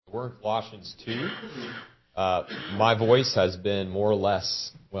We're in Colossians 2. My voice has been more or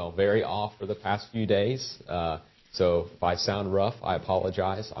less, very off for the past few days. So if I sound rough, I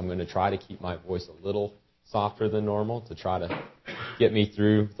apologize. I'm going to try to keep my voice a little softer than normal to try to get me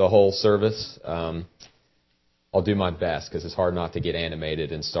through the whole service. I'll do my best because it's hard not to get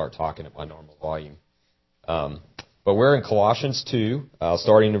animated and start talking at my normal volume. But we're in Colossians 2,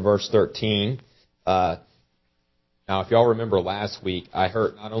 starting in verse 13. Now, if y'all remember last week, I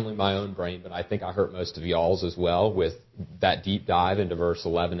hurt not only my own brain, but I think I hurt most of y'all's as well with that deep dive into verse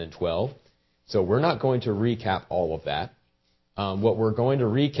 11 and 12. So we're not going to recap all of that. What we're going to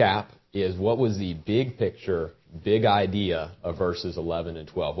recap is what was the big picture, big idea of verses 11 and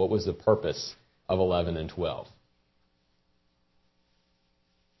 12. What was the purpose of 11 and 12?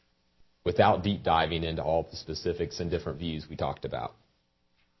 Without deep diving into all the specifics and different views we talked about.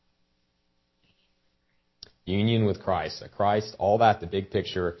 Union with Christ. Christ, all that, the big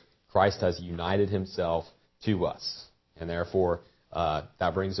picture, Christ has united himself to us. And therefore,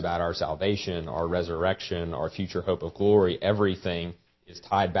 that brings about our salvation, our resurrection, our future hope of glory. Everything is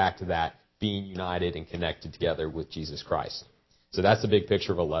tied back to that, being united and connected together with Jesus Christ. So that's the big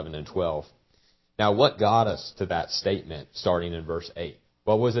picture of 11 and 12. Now, what got us to that statement starting in verse 8?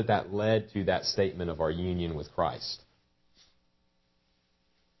 What was it that led to that statement of our union with Christ?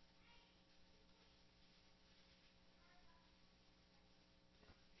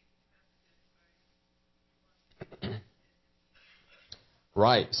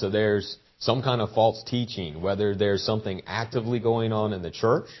 Right. So there's some kind of false teaching, whether there's something actively going on in the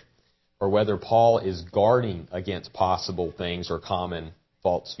church or whether Paul is guarding against possible things or common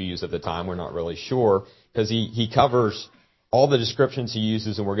false views at the time. We're not really sure because he covers all the descriptions he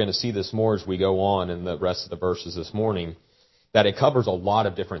uses, and we're going to see this more as we go on in the rest of the verses this morning, that it covers a lot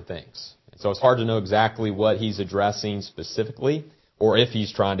of different things. So it's hard to know exactly what he's addressing specifically or if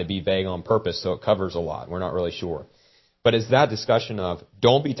he's trying to be vague on purpose, so it covers a lot. We're not really sure. But it's that discussion of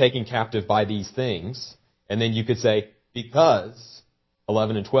don't be taken captive by these things. And then you could say, because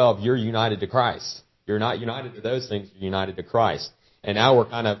 11 and 12, you're united to Christ. You're not united to those things, you're united to Christ. And now we're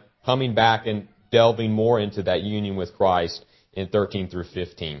kind of coming back and delving more into that union with Christ in 13 through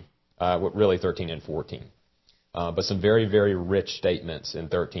 15. Really 13 and 14. But some very, very rich statements in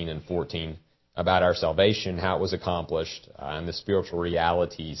 13 and 14 about our salvation, how it was accomplished, and the spiritual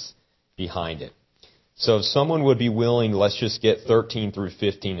realities behind it. So if someone would be willing, let's just get 13 through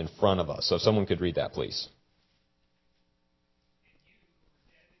 15 in front of us. So if someone could read that, please.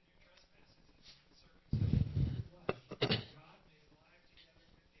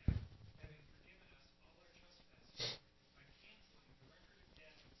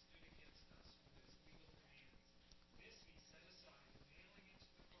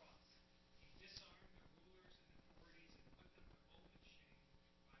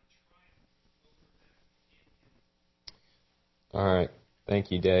 All right. Thank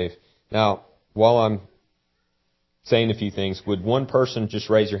you, Dave. Now, while I'm saying a few things, would one person just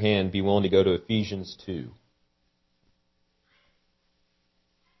raise your hand, be willing to go to Ephesians 2?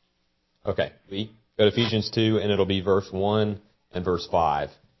 Okay. Lee, go to Ephesians 2, and it'll be verse 1 and verse 5.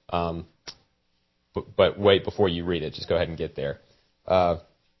 But wait before you read it. Just go ahead and get there.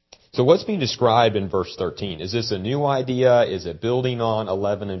 So what's being described in verse 13? Is this a new idea? Is it building on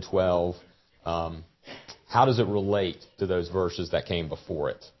 11 and 12? How does it relate to those verses that came before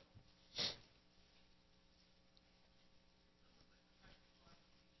it?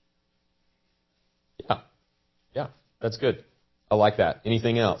 Yeah, that's good. I like that.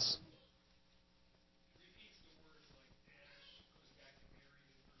 Anything else?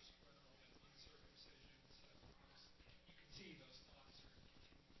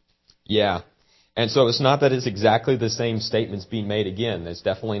 Yeah. And so it's not that it's exactly the same statements being made again. It's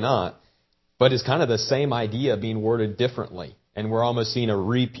definitely not. But it's kind of the same idea being worded differently. And we're almost seeing a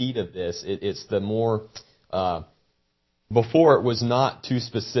repeat of this. It's the more, before it was not too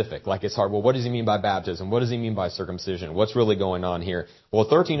specific. Like it's hard, well, what does he mean by baptism? What does he mean by circumcision? What's really going on here? Well,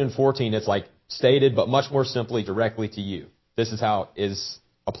 13 and 14, it's like stated, but much more simply directly to you. This is how it is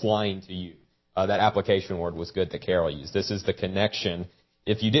applying to you. That application word was good that Carol used. This is the connection.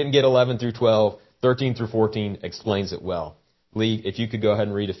 If you didn't get 11 through 12, 13 through 14 explains it well. Lee, if you could go ahead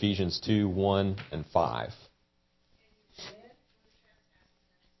and read Ephesians 2, 1 and 5.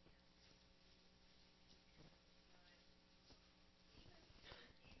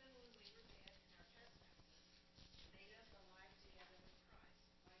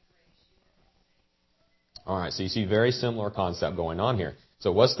 All right, so you see very similar concept going on here.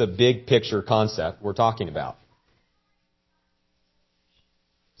 So what's the big picture concept we're talking about?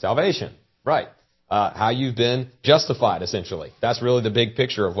 Salvation, right. how you've been justified, essentially. That's really the big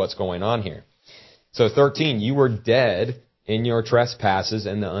picture of what's going on here. So 13, you were dead in your trespasses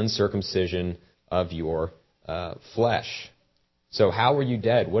and the uncircumcision of your flesh. So how were you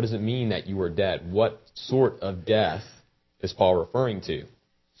dead? What does it mean that you were dead? What sort of death is Paul referring to?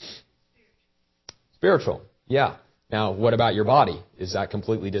 Spiritual. Yeah. Now, what about your body? Is that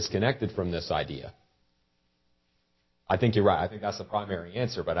completely disconnected from this idea? I think you're right. I think that's the primary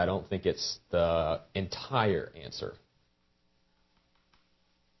answer, but I don't think it's the entire answer.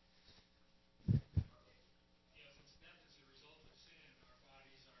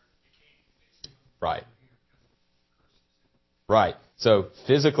 Right. Right. So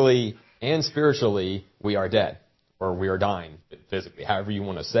physically and spiritually, we are dead, or we are dying physically, however you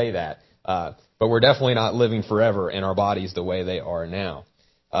want to say that. But we're definitely not living forever in our bodies the way they are now.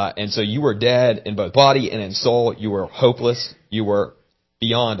 And so you were dead in both body and in soul. You were hopeless. You were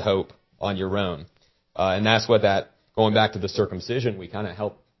beyond hope on your own. And that's what going back to the circumcision, we kind of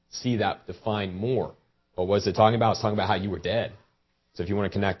help see that defined more. What was it talking about? It's talking about how you were dead. So if you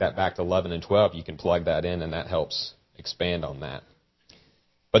want to connect that back to 11 and 12, you can plug that in, and that helps expand on that.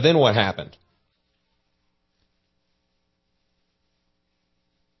 But then what happened?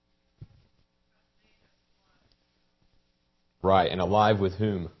 Right, and alive with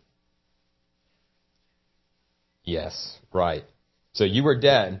whom? Yes, right. So you were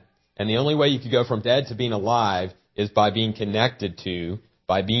dead, and the only way you could go from dead to being alive is by being connected to,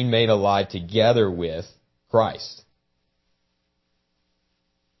 by being made alive together with Christ.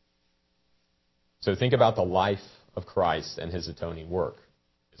 So think about the life of Christ and his atoning work.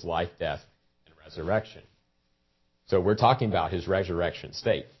 His life, death, and resurrection. So we're talking about his resurrection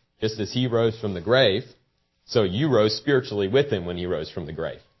state. Just as he rose from the grave, so you rose spiritually with him when he rose from the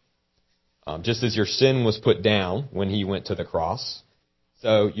grave. Just as your sin was put down when he went to the cross,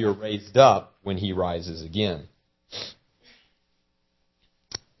 so you're raised up when he rises again.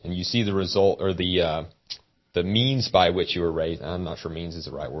 And you see the result, or the means by which you were raised. I'm not sure means is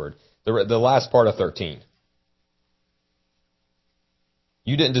the right word. The last part of 13.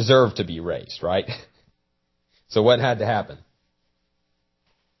 You didn't deserve to be raised, right? So what had to happen?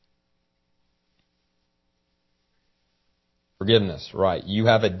 Forgiveness, right. You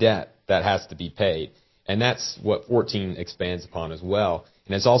have a debt that has to be paid. And that's what 14 expands upon as well.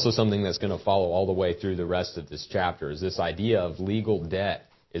 And it's also something that's going to follow all the way through the rest of this chapter, is this idea of legal debt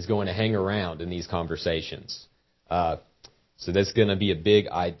is going to hang around in these conversations. So that's going to be a big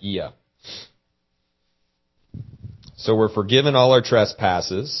idea. So we're forgiven all our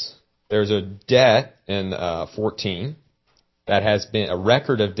trespasses. There's a debt in 14 that has been, a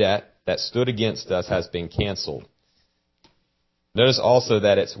record of debt that stood against us has been canceled. Notice also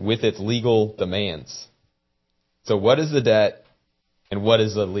that it's with its legal demands. So what is the debt and what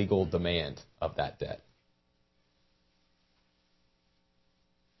is the legal demand of that debt?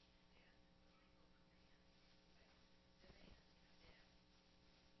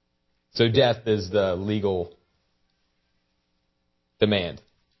 So death is the legal demand.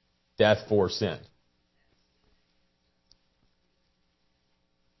 Death for sin.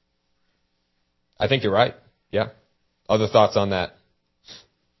 I think you're right. Yeah. Other thoughts on that?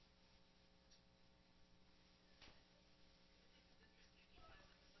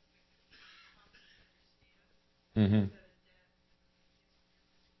 Mm-hmm.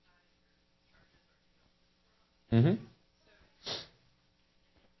 Mm-hmm.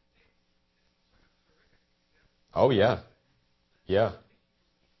 Oh, yeah. Yeah.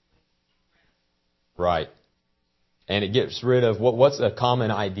 Right. And it gets rid of what's a common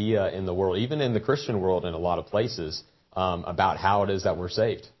idea in the world, even in the Christian world in a lot of places, about how it is that we're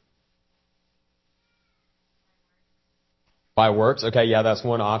saved. By works? Okay, yeah, that's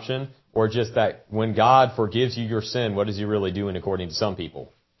one option. Or just that when God forgives you your sin, what is he really doing according to some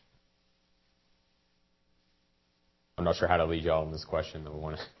people? I'm not sure how to lead y'all in this question.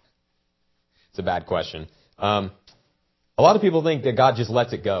 It's a bad question. A lot of people think that God just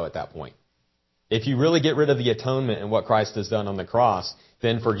lets it go at that point. If you really get rid of the atonement and what Christ has done on the cross,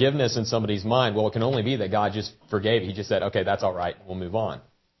 then forgiveness in somebody's mind, well, it can only be that God just forgave. He just said, okay, that's all right. We'll move on.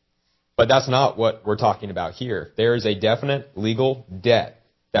 But that's not what we're talking about here. There is a definite legal debt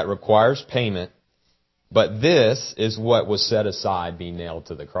that requires payment, but this is what was set aside being nailed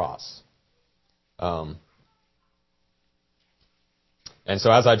to the cross. And so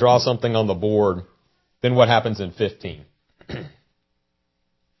as I draw something on the board, then what happens in 15?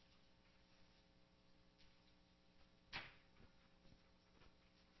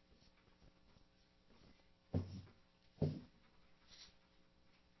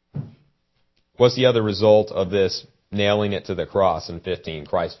 What's the other result of this nailing it to the cross in 15?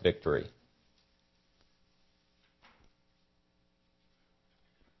 Christ's victory.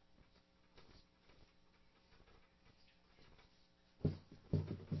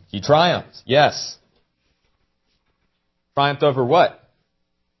 He triumphed. Yes. Triumphed over what?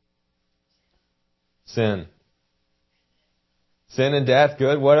 Sin. Sin and death.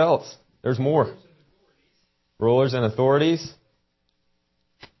 Good. What else? There's more. Rulers and authorities.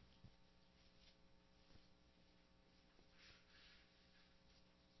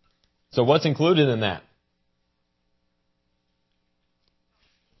 So what's included in that?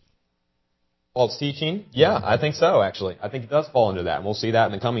 False teaching? Yeah, I think so, actually. I think it does fall into that, and we'll see that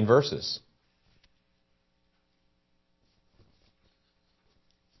in the coming verses.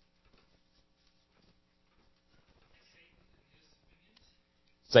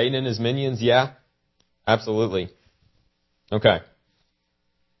 Satan and his minions? Yeah, absolutely. Okay.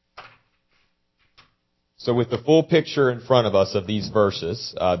 So with the full picture in front of us of these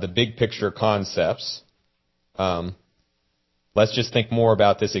verses, the big picture concepts, let's just think more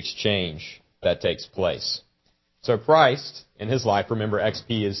about this exchange that takes place. So Christ, in his life, remember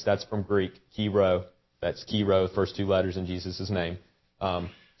XP that's from Greek, kiro, that's kiro, first two letters in Jesus' name.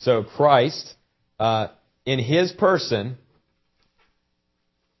 So Christ, in his person,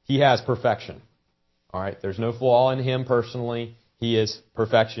 he has perfection. All right, there's no flaw in him personally. He is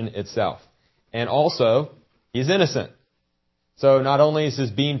perfection itself. And also, he's innocent. So not only is his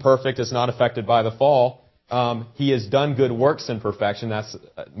being perfect, it's not affected by the fall, he has done good works in perfection. That's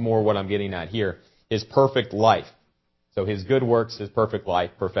more what I'm getting at here. His perfect life. So his good works, his perfect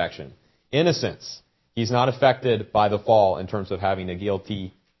life, perfection. Innocence. He's not affected by the fall in terms of having a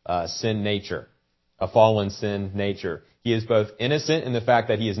guilty sin nature, a fallen sin nature. He is both innocent in the fact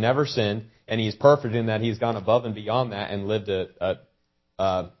that he has never sinned, and he is perfect in that he's gone above and beyond that and lived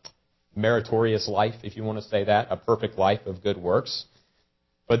a meritorious life, if you want to say that, a perfect life of good works.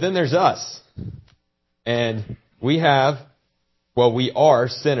 But then there's us. And we are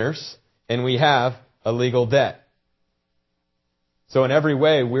sinners, and we have a legal debt. So in every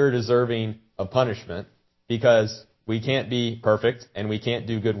way, we're deserving of punishment because we can't be perfect and we can't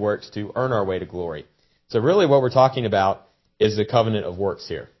do good works to earn our way to glory. So really what we're talking about is the covenant of works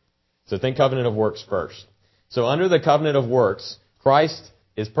here. So think covenant of works first. So under the covenant of works, Christ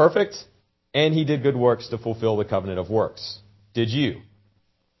is perfect and he did good works to fulfill the covenant of works. Did you?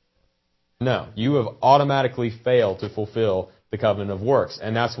 No. You have automatically failed to fulfill the covenant of works.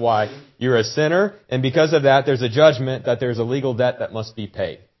 And that's why you're a sinner. And because of that, there's a judgment that there's a legal debt that must be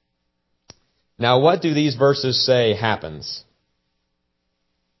paid. Now, what do these verses say happens?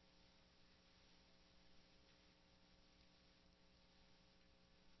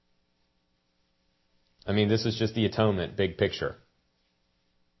 I mean, this is just the atonement, big picture.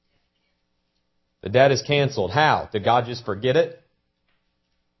 The debt is canceled. How? Did God just forget it?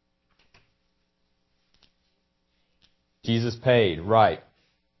 Jesus paid, right.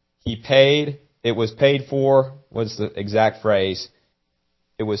 He paid, it was paid for, what's the exact phrase?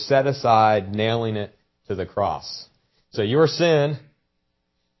 It was set aside, nailing it to the cross. So your sin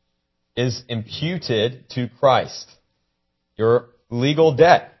is imputed to Christ. Your legal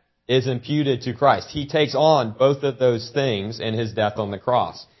debt is imputed to Christ. He takes on both of those things in his death on the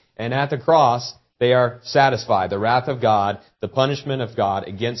cross. And at the cross, they are satisfied. The wrath of God, the punishment of God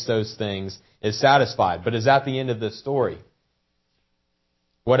against those things is satisfied. But is that the end of the story?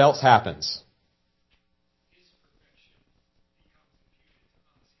 What else happens?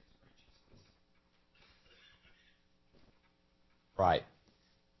 Right.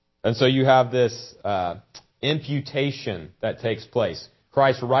 And so you have this imputation that takes place.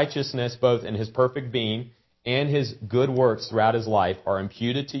 Christ's righteousness, both in his perfect being and his good works throughout his life, are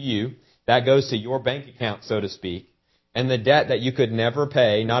imputed to you. That goes to your bank account, so to speak. And the debt that you could never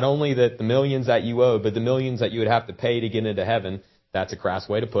pay, not only the millions that you owe, but the millions that you would have to pay to get into heaven, that's a crass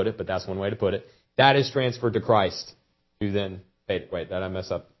way to put it, but that's one way to put it. That is transferred to Christ, who then paid it. Wait, did I mess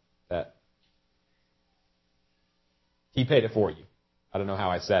up that? He paid it for you. I don't know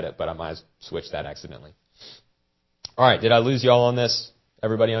how I said it, but I might have switched that accidentally. All right, did I lose you all on this?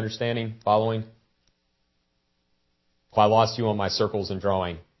 Everybody understanding? Following? If I lost you on my circles and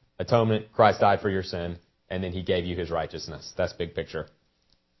drawing, atonement, Christ died for your sin, and then he gave you his righteousness. That's big picture.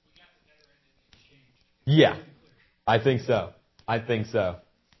 Yeah, I think so. I think so.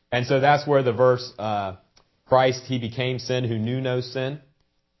 And so that's where the verse, Christ, he became sin who knew no sin.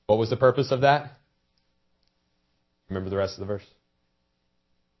 What was the purpose of that? Remember the rest of the verse?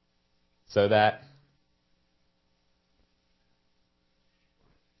 So that,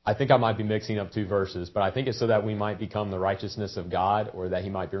 I think I might be mixing up two verses, but I think it's so that we might become the righteousness of God, or that he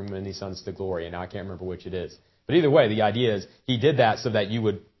might bring many sons to glory. And now I can't remember which it is. But either way, the idea is he did that so that you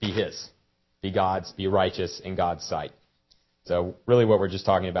would be his, be God's, be righteous in God's sight. So really what we're just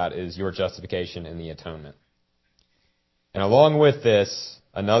talking about is your justification and the atonement. And along with this,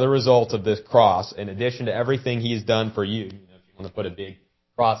 another result of this cross, in addition to everything He's done for you, if you want to put a big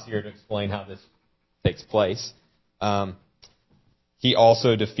cross here to explain how this takes place, He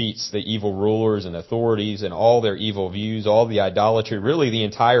also defeats the evil rulers and authorities and all their evil views, all the idolatry, really the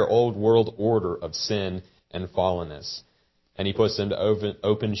entire old world order of sin and fallenness. And He puts them to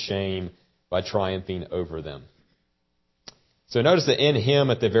open shame by triumphing over them. So notice the in Him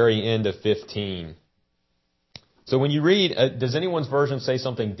at the very end of 15. So when you read, does anyone's version say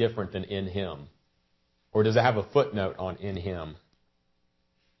something different than in Him? Or does it have a footnote on in Him?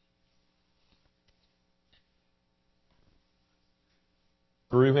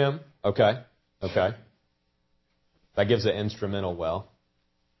 Through Him? Okay. That gives the instrumental well.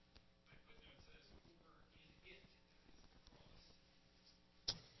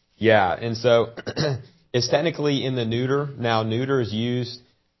 Yeah, and so it's technically in the neuter. Now, neuter is used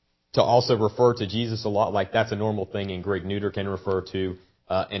to also refer to Jesus a lot. Like that's a normal thing in Greek. Neuter can refer to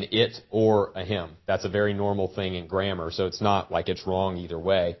an it or a him. That's a very normal thing in grammar. So it's not like it's wrong either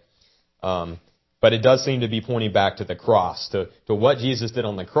way. But it does seem to be pointing back to the cross, to what Jesus did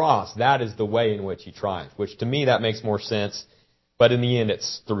on the cross. That is the way in which He triumphed, which to me that makes more sense. But in the end,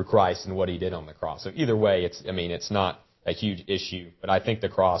 it's through Christ and what He did on the cross. So either way, it's not a huge issue. But I think the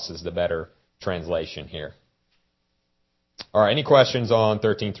cross is the better translation here. All right, any questions on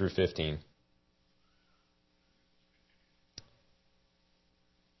 13 through 15?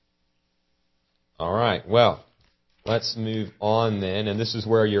 All right, well, let's move on then. And this is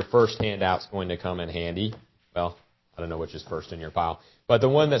where your first handout's going to come in handy. Well, I don't know which is first in your pile. But the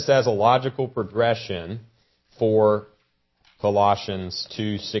one that says a logical progression for Colossians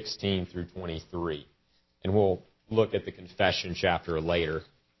 2:16 through 23. And we'll look at the confession chapter later.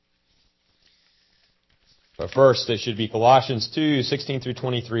 But first, it should be Colossians 2:16 through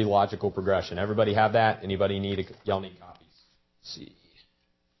 23, logical progression. Everybody have that? Anybody y'all need copies? Let's see.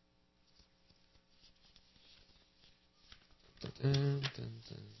 All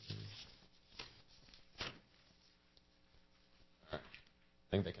right.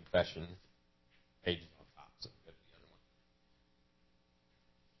 I think the confession page is on top, so go to the other one.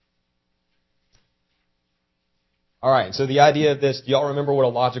 All right, so the idea of this, do y'all remember what a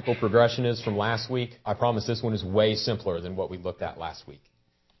logical progression is from last week? I promise this one is way simpler than what we looked at last week.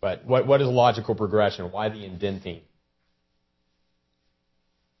 But what is a logical progression? Why the indenting?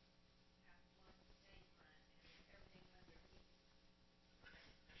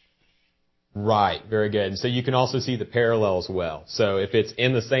 Right, very good. And so you can also see the parallels well. So if it's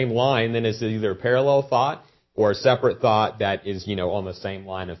in the same line, then it's either a parallel thought or a separate thought that is, on the same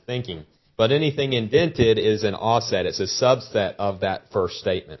line of thinking. But anything indented is an offset. It's a subset of that first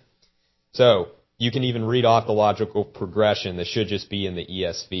statement. So you can even read off the logical progression. That should just be in the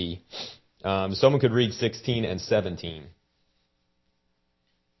ESV. Someone could read 16 and 17.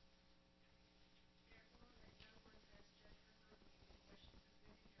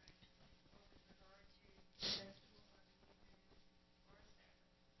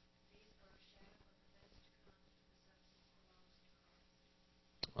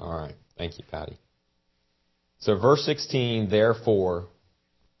 All right. Thank you, Patty. So verse 16, therefore,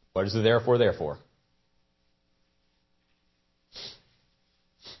 what is the therefore?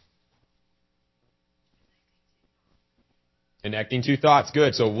 Connecting two thoughts.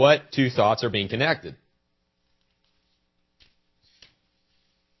 Good. So what two thoughts are being connected?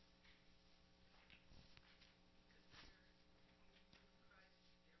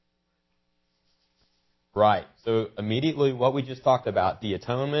 Right. So immediately what we just talked about, the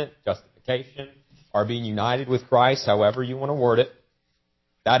atonement, justification, are being united with Christ, however you want to word it,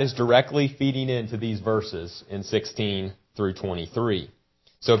 that is directly feeding into these verses in 16 through 23.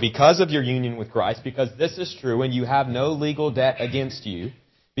 So because of your union with Christ, because this is true and you have no legal debt against you,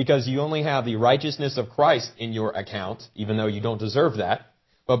 because you only have the righteousness of Christ in your account, even though you don't deserve that,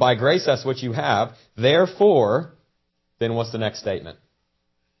 but by grace that's what you have, therefore, then what's the next statement?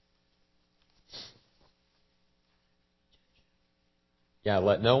 Yeah,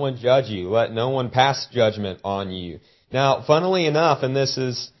 let no one judge you. Let no one pass judgment on you. Now, funnily enough, and this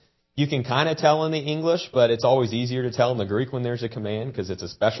is, you can kind of tell in the English, but it's always easier to tell in the Greek when there's a command because it's a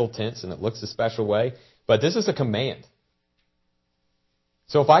special tense and it looks a special way. But this is a command.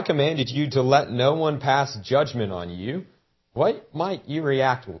 So if I commanded you to let no one pass judgment on you, what might you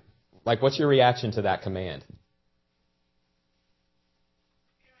react? Like, what's your reaction to that command?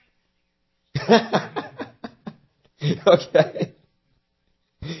 Okay.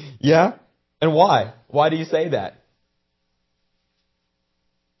 Yeah? And why? Why do you say that?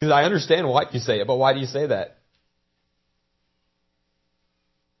 Because I understand why you say it, but why do you say that?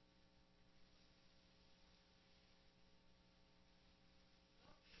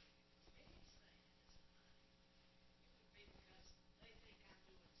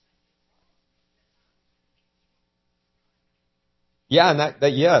 Yeah,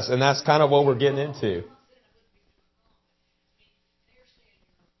 and yes, and that's kind of what we're getting into.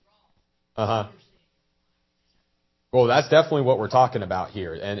 Uh-huh. Well, that's definitely what we're talking about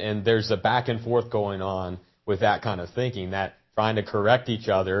here. And there's a back and forth going on with that kind of thinking, that trying to correct each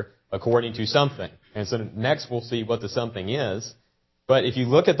other according to something. And so next we'll see what the something is. But if you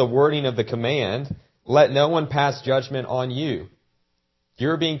look at the wording of the command, let no one pass judgment on you.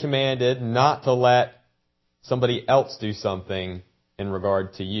 You're being commanded not to let somebody else do something in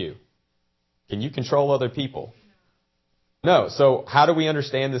regard to you. Can you control other people? No. So how do we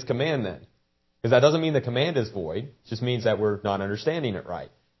understand this command then? Because that doesn't mean the command is void. It just means that we're not understanding it right.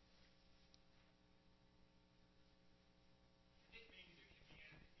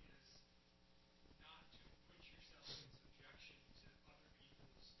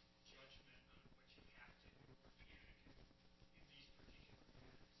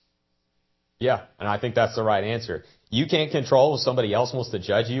 Yeah, and I think that's the right answer. You can't control if somebody else wants to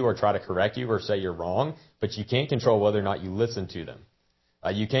judge you or try to correct you or say you're wrong, but you can't control whether or not you listen to them.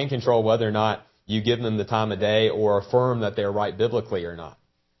 You can't control whether or not you give them the time of day or affirm that they're right biblically or not.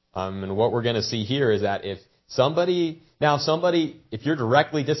 And what we're going to see here is that if you're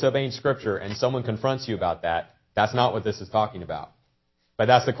directly disobeying Scripture and someone confronts you about that, that's not what this is talking about. But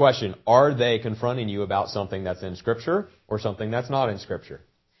that's the question. Are they confronting you about something that's in Scripture or something that's not in Scripture?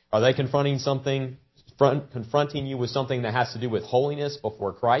 Are they confronting you with something that has to do with holiness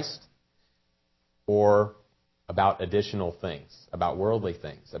before Christ, or about additional things, about worldly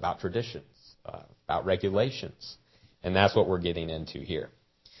things, about traditions, about regulations? And that's what we're getting into here.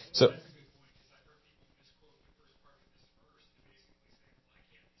 So,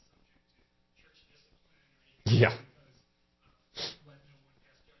 yeah.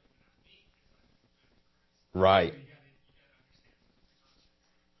 Right.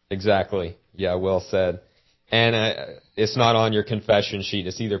 Exactly. Yeah, well said. And it's not on your confession sheet.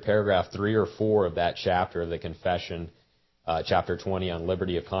 It's either paragraph 3 or 4 of that chapter of the confession, chapter 20 on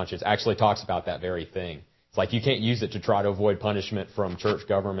liberty of conscience, actually talks about that very thing. It's like you can't use it to try to avoid punishment from church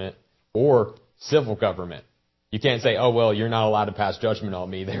government or civil government. You can't say, oh, well, you're not allowed to pass judgment on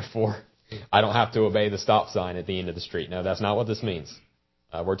me, therefore I don't have to obey the stop sign at the end of the street. No, that's not what this means.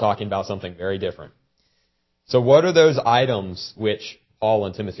 We're talking about something very different. So what are those items which Paul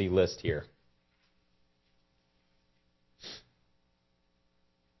and Timothy list here?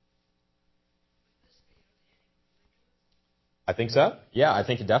 I think so. Yeah, I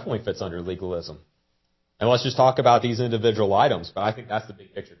think it definitely fits under legalism. And let's just talk about these individual items, but I think that's the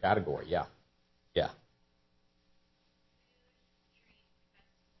big picture category. Yeah. Yeah.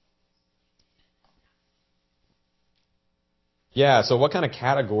 Yeah, so what kind of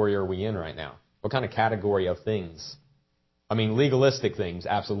category are we in right now? What kind of category of things? I mean, legalistic things,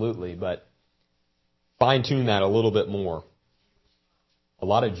 absolutely, but fine-tune that a little bit more. A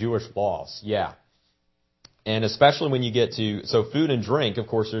lot of Jewish laws, yeah. And especially when you get to, so food and drink, of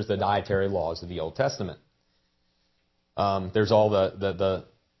course, there's the dietary laws of the Old Testament. There's all the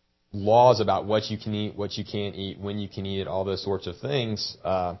laws about what you can eat, what you can't eat, when you can eat it, all those sorts of things.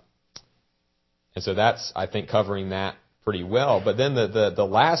 And so that's, I think, covering that pretty well. But then the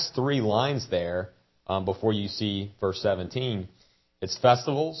last 3 lines there, before you see verse 17, it's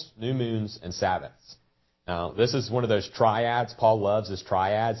festivals, new moons, and Sabbaths. Now, this is one of those triads. Paul loves his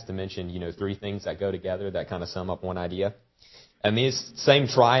triads to mention, 3 things that go together that kind of sum up one idea. And this same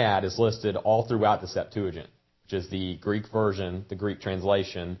triad is listed all throughout the Septuagint, which is the Greek version, the Greek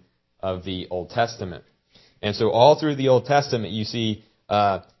translation of the Old Testament. And so all through the Old Testament, you see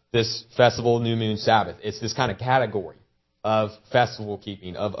this festival, new moon, Sabbath. It's this kind of category of festival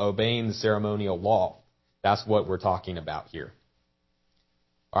keeping, of obeying the ceremonial law. That's what we're talking about here.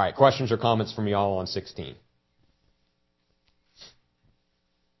 All right, questions or comments from y'all on 16?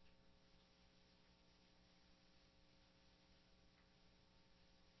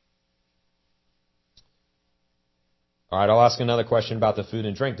 All right, I'll ask another question about the food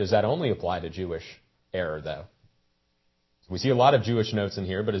and drink. Does that only apply to Jewish error, though? We see a lot of Jewish notes in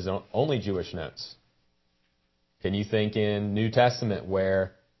here, but is it only Jewish notes? Can you think in New Testament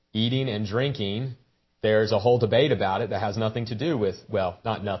where eating and drinking, there's a whole debate about it that has nothing to do with, well,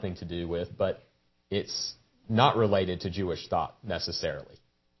 not nothing to do with, but it's not related to Jewish thought necessarily.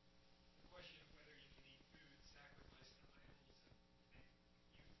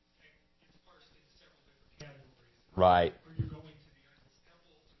 Right.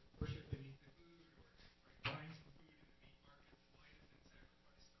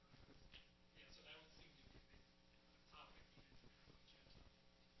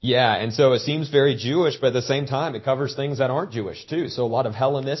 Yeah, and so it seems very Jewish, but at the same time, it covers things that aren't Jewish too. So a lot of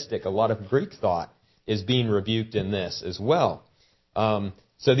Hellenistic, a lot of Greek thought is being rebuked in this as well.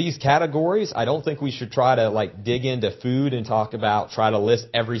 So these categories, I don't think we should try to dig into food and try to list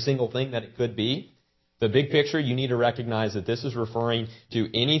every single thing that it could be. The big picture, you need to recognize that this is referring to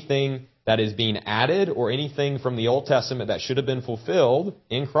anything that is being added or anything from the Old Testament that should have been fulfilled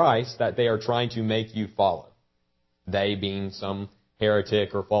in Christ that they are trying to make you follow. They being some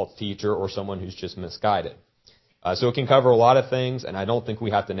heretic or false teacher or someone who's just misguided. So it can cover a lot of things, and I don't think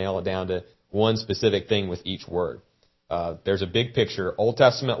we have to nail it down to one specific thing with each word. There's a big picture. Old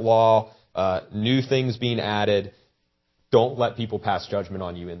Testament law, new things being added. Don't let people pass judgment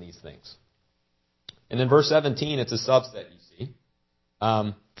on you in these things. And then verse 17, it's a subset, you see.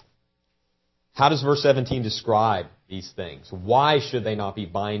 How does verse 17 describe these things? Why should they not be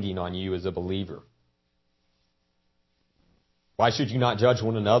binding on you as a believer? Why should you not judge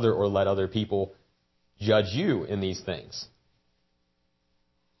one another or let other people judge you in these things?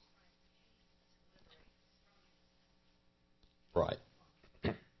 Right.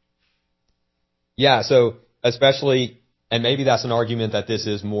 Yeah, so especially, and maybe that's an argument that this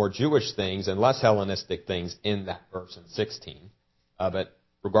is more Jewish things and less Hellenistic things in that verse in 16. But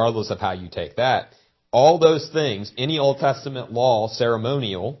regardless of how you take that, all those things, any Old Testament law,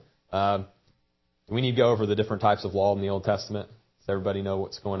 ceremonial, do we need to go over the different types of law in the Old Testament? Does everybody know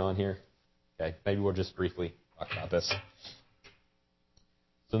what's going on here? Okay, maybe we'll just briefly talk about this.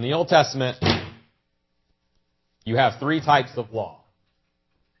 So in the Old Testament, you have three types of law.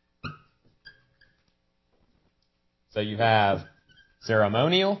 So you have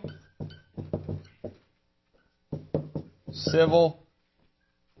ceremonial, civil,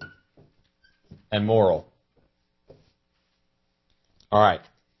 and moral. All right.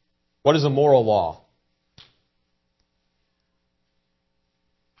 What is a moral law?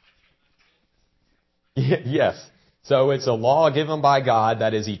 Yes. So it's a law given by God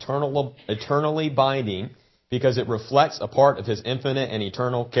that is eternally binding because it reflects a part of His infinite and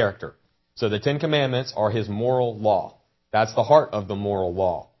eternal character. So the Ten Commandments are His moral law. That's the heart of the moral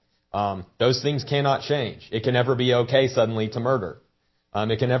law. Those things cannot change. It can never be okay suddenly to murder.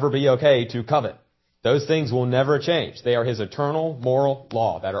 It can never be okay to covet. Those things will never change. They are His eternal moral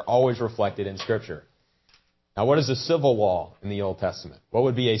law that are always reflected in Scripture. Now, what is a civil law in the Old Testament? What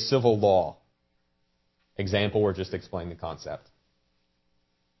would be a civil law? Example, we're just explaining the concept.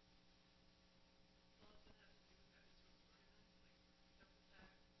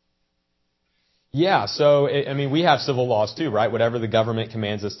 Yeah, so, we have civil laws too, right? Whatever the government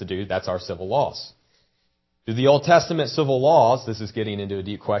commands us to do, that's our civil laws. Do the Old Testament civil laws, this is getting into a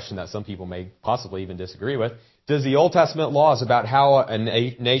deep question that some people may possibly even disagree with, does the Old Testament laws about how a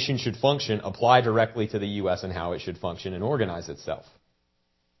nation should function apply directly to the U.S. and how it should function and organize itself?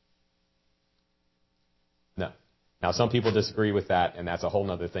 No. Now, some people disagree with that, and that's a whole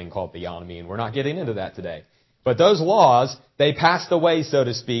other thing called theonomy, and we're not getting into that today. But those laws, they passed away, so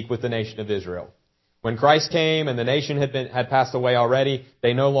to speak, with the nation of Israel. When Christ came and the nation had passed away already,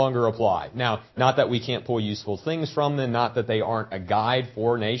 they no longer apply. Now, not that we can't pull useful things from them, not that they aren't a guide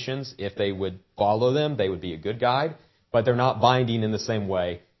for nations. If they would follow them, they would be a good guide. But they're not binding in the same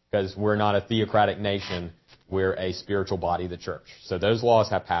way because we're not a theocratic nation. We're a spiritual body, the church. So those laws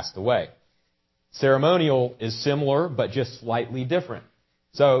have passed away. Ceremonial is similar, but just slightly different.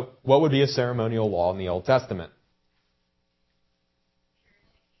 So what would be a ceremonial law in the Old Testament?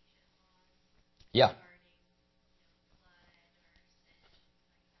 Yeah.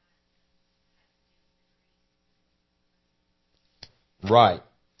 Right.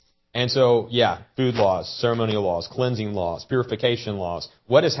 And so, food laws, ceremonial laws, cleansing laws, purification laws.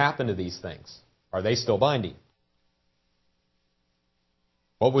 What has happened to these things? Are they still binding?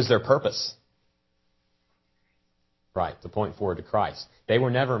 What was their purpose? Right, to point forward to Christ. They were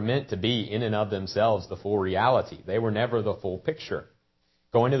never meant to be in and of themselves the full reality. They were never the full picture.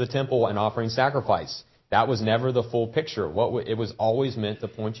 Going to the temple and offering sacrifice, that was never the full picture. It was always meant to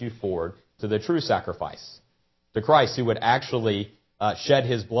point you forward to the true sacrifice, to Christ, who would actually shed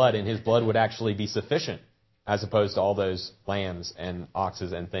His blood, and His blood would actually be sufficient, as opposed to all those lambs and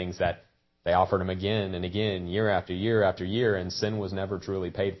oxes and things that they offered Him again and again, year after year after year, and sin was never truly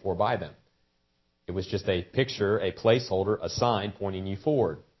paid for by them. It was just a picture, a placeholder, a sign pointing you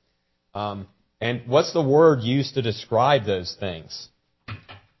forward. And what's the word used to describe those things?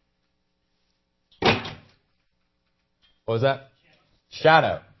 What was that?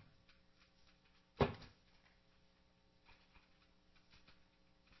 Shadow.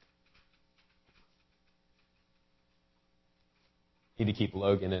 Need to keep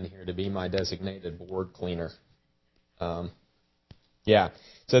Logan in here to be my designated board cleaner. So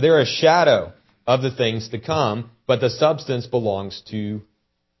they're a shadow of the things to come, but the substance belongs to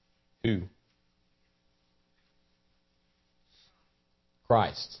who?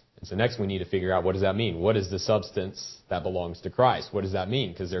 Christ. And so next we need to figure out, what does that mean? What is the substance that belongs to Christ? What does that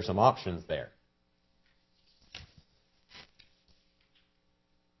mean? Because there's some options there.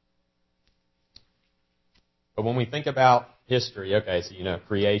 But when we think about history, okay, so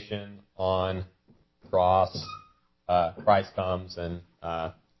creation, on, cross, Christ comes, and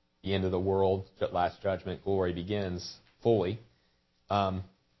the end of the world, last judgment, glory begins fully.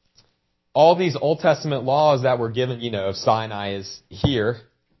 All these Old Testament laws that were given, if Sinai is here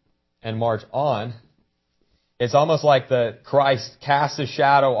and march on, it's almost like the Christ casts a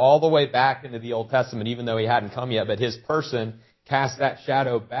shadow all the way back into the Old Testament, even though he hadn't come yet, but his person casts that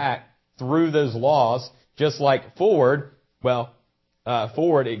shadow back through those laws, just like forward. Well,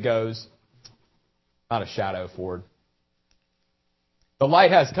 forward it goes, not a shadow forward. The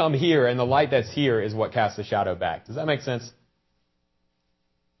light has come here, and the light that's here is what casts the shadow back. Does that make sense?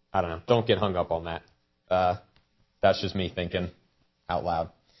 I don't know. Don't get hung up on that. That's just me thinking out loud.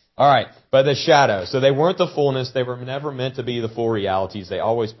 All right, but the shadow. So they weren't the fullness. They were never meant to be the full realities. They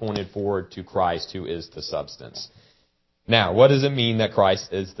always pointed forward to Christ, who is the substance. Now, what does it mean that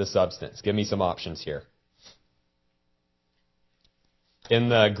Christ is the substance? Give me some options here. In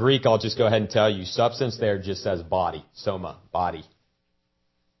the Greek, I'll just go ahead and tell you, substance there just says body, soma, body.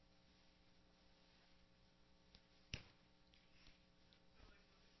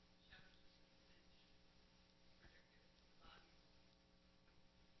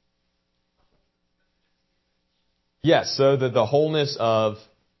 Yes, so the wholeness of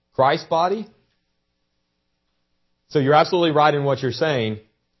Christ's body. So you're absolutely right in what you're saying.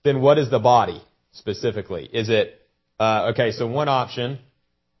 Then what is the body specifically? Is it, okay, so one option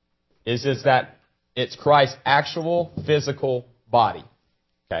is just that it's Christ's actual physical body.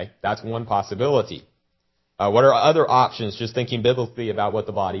 Okay, that's one possibility. What are other options, just thinking biblically about what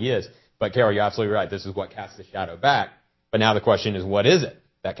the body is? But Carol, you're absolutely right. This is what casts the shadow back. But now the question is, what is it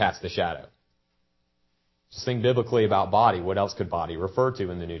that casts the shadow? Just think biblically about body. What else could body refer to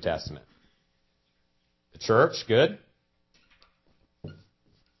in the New Testament? The church, good.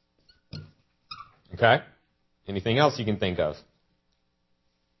 Okay. Anything else you can think of?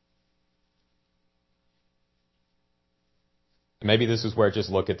 Maybe this is where just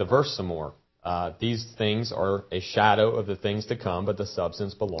look at the verse some more. These things are a shadow of the things to come, but the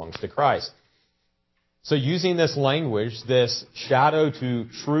substance belongs to Christ. So using this language, this shadow to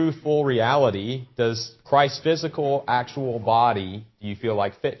true full reality, does Christ's physical, actual body, do you feel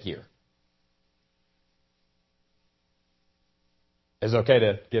like fit here? It's okay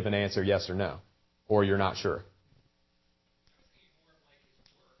to give an answer yes or no, or you're not sure.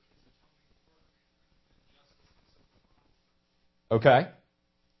 Okay,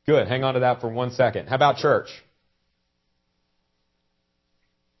 good. Hang on to that for 1 second. How about church?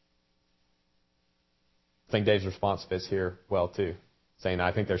 I think Dave's response fits here well too, saying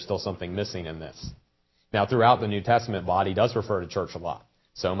I think there's still something missing in this. Now, throughout the New Testament, body does refer to church a lot.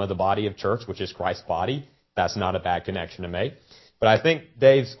 Soma, the body of church, which is Christ's body, that's not a bad connection to make. But I think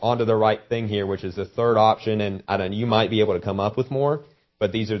Dave's onto the right thing here, which is the third option, and I don't know, you might be able to come up with more,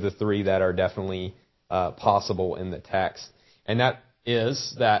 but these are the three that are definitely possible in the text. And that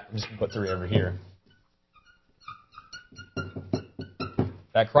is that, I'm just going to put three over here,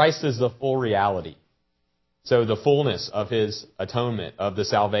 that Christ is the full reality. So the fullness of his atonement, of the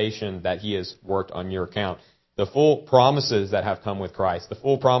salvation that he has worked on your account, the full promises that have come with Christ, the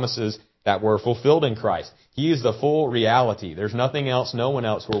full promises that were fulfilled in Christ. He is the full reality. There's nothing else, no one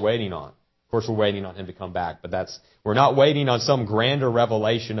else we're waiting on. Of course, we're waiting on him to come back, but we're not waiting on some grander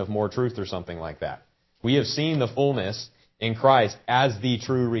revelation of more truth or something like that. We have seen the fullness in Christ as the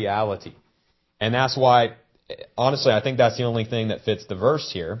true reality. And that's why, honestly, I think that's the only thing that fits the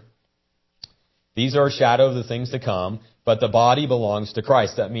verse here. These are a shadow of the things to come, but the body belongs to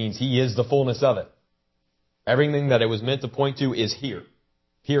Christ. That means he is the fullness of it. Everything that it was meant to point to is here,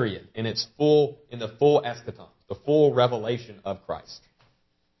 period, in the full eschaton, the full revelation of Christ.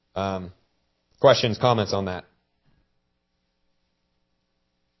 Questions, comments on that?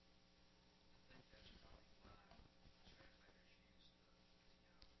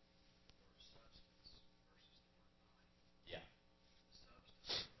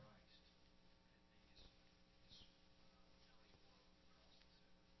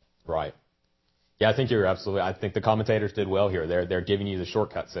 Right. Yeah, I think you're absolutely. I think the commentators did well here. They're giving you the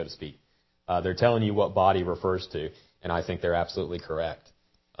shortcut, so to speak. They're telling you what body refers to, and I think they're absolutely correct.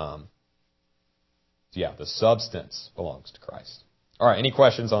 So yeah, the substance belongs to Christ. All right. Any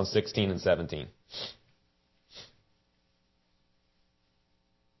questions on 16 and 17?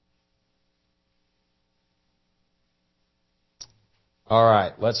 All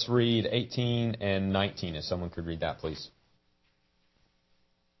right. Let's read 18 and 19. If someone could read that, please.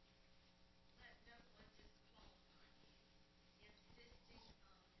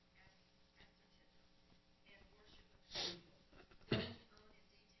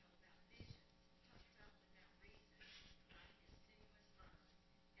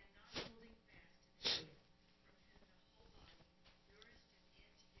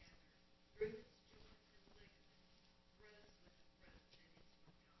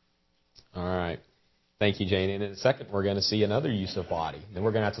 Thank you, Jane. And in a second, we're going to see another use of body. Then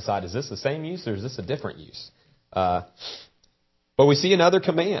we're going to have to decide, is this the same use or is this a different use? But we see another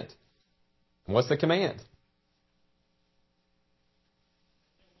command. And what's the command?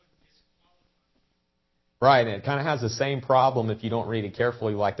 Right, and it kind of has the same problem if you don't read it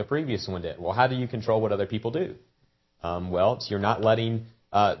carefully like the previous one did. Well, how do you control what other people do? Well, you're not letting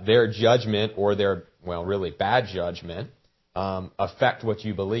their judgment or their, well, really bad judgment affect what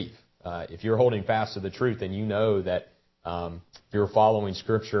you believe. If you're holding fast to the truth and you know that you're following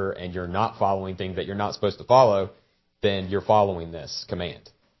Scripture and you're not following things that you're not supposed to follow, then you're following this command.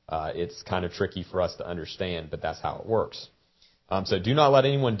 It's kind of tricky for us to understand, but that's how it works. So do not let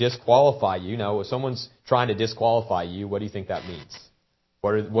anyone disqualify you. Now, if someone's trying to disqualify you, what do you think that means?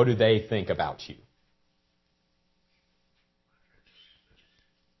 What do they think about you?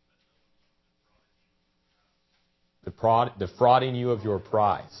 Defrauding you of your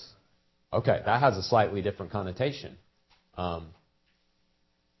prize. Okay, that has a slightly different connotation.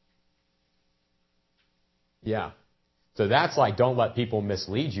 Yeah. So that's like don't let people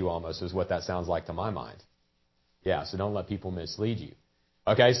mislead you almost is what that sounds like to my mind. Yeah, so don't let people mislead you.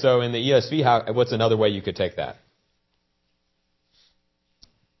 Okay, so in the ESV, what's another way you could take that?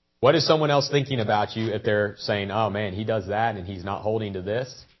 What is someone else thinking about you if they're saying, oh man, he does that and he's not holding to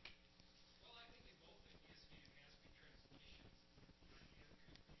this?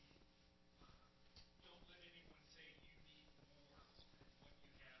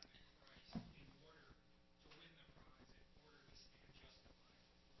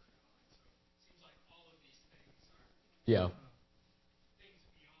 Yeah.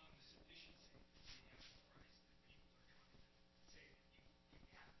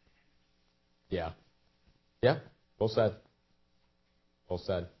 Yeah. Yeah. Well said. Well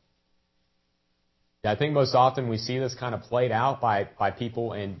said. Yeah, I think most often we see this kind of played out by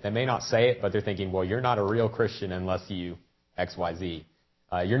people, and they may not say it, but they're thinking, well, you're not a real Christian unless you X, Y, Z.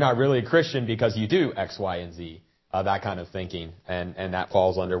 You're not really a Christian because you do X, Y, and Z. That kind of thinking, and that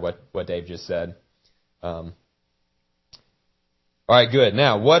falls under what Dave just said. All right, good.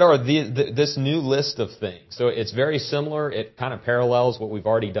 Now, what are this new list of things? So it's very similar. It kind of parallels what we've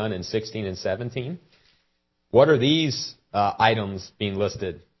already done in 16 and 17. What are these items being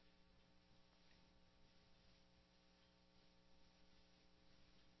listed?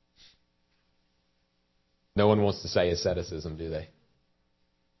 No one wants to say asceticism, do they?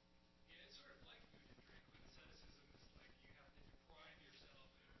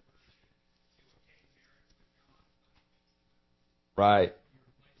 Right.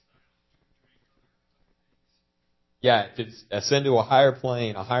 Yeah, if it's ascend to a higher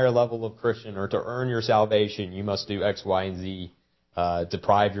plane, a higher level of Christian, or to earn your salvation, you must do X, Y, and Z.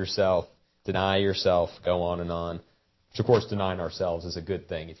 Deprive yourself, deny yourself, go on and on. Which, of course, denying ourselves is a good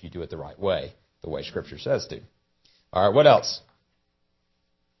thing if you do it the right way, the way Scripture says to. All right, what else?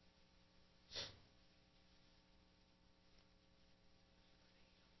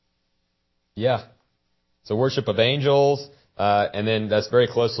 Yeah. So worship of angels, and then that's very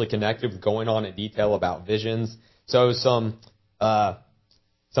closely connected with going on in detail about visions. So some kind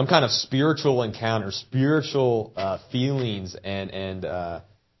of spiritual encounter, spiritual feelings and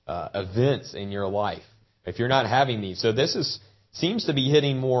events in your life. If you're not having these, so this seems to be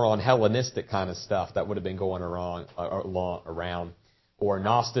hitting more on Hellenistic kind of stuff that would have been going around, or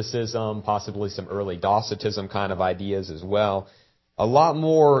Gnosticism, possibly some early Docetism kind of ideas as well. A lot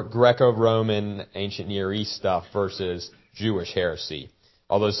more Greco-Roman, ancient Near East stuff versus Jewish heresy.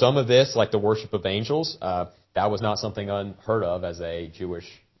 Although some of this, like the worship of angels, that was not something unheard of as a Jewish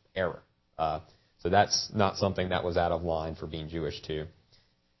error. So that's not something that was out of line for being Jewish too.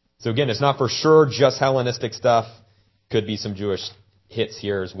 So again, it's not for sure just Hellenistic stuff. Could be some Jewish hits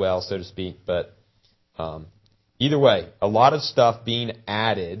here as well, so to speak. But either way, a lot of stuff being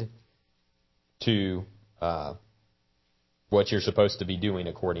added to what you're supposed to be doing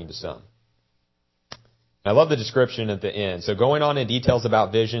according to some. I love the description at the end. So going on in details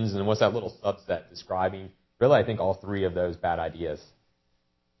about visions, and what's that little subset describing? Really, I think all three of those bad ideas.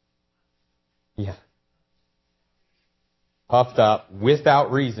 Yeah. Puffed up,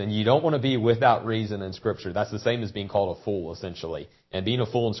 without reason. You don't want to be without reason in Scripture. That's the same as being called a fool, essentially. And being a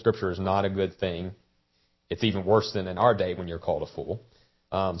fool in Scripture is not a good thing. It's even worse than in our day when you're called a fool.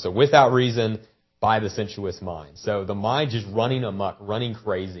 So without reason, by the sensuous mind. So the mind just running amok, running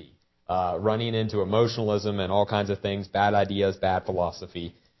crazy, running into emotionalism and all kinds of things, bad ideas, bad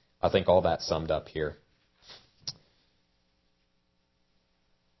philosophy. I think all that's summed up here.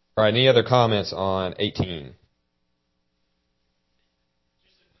 All right, any other comments on 18?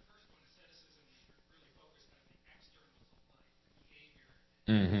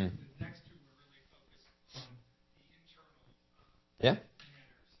 Mm-hmm. Yeah.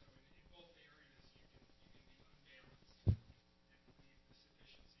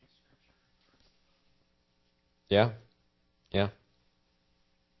 Yeah. Yeah.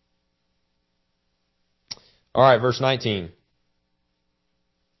 All right, verse 19.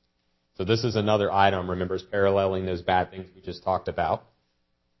 So this is another item, remember, is paralleling those bad things we just talked about.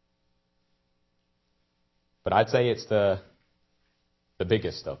 But I'd say it's the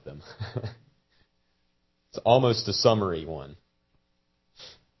biggest of them. It's almost a summary one.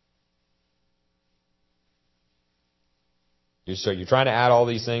 So you're trying to add all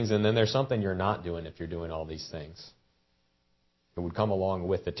these things, and then there's something you're not doing if you're doing all these things. It would come along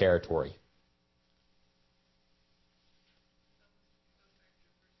with the territory.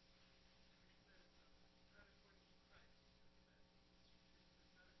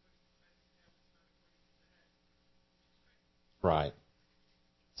 Right.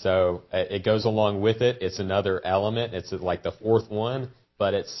 So it goes along with it. It's another element. It's like the fourth one,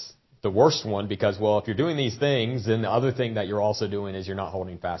 but it's the worst one because, well, if you're doing these things, then the other thing that you're also doing is you're not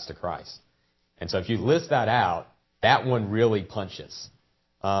holding fast to Christ. And so if you list that out, that one really punches.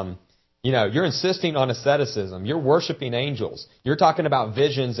 You're insisting on asceticism. You're worshiping angels. You're talking about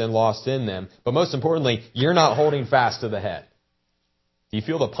visions and lost in them. But most importantly, you're not holding fast to the head. Do you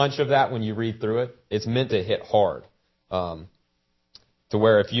feel the punch of that when you read through it? It's meant to hit hard. To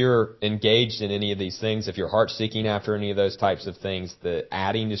where if you're engaged in any of these things, if you're heart seeking after any of those types of things, the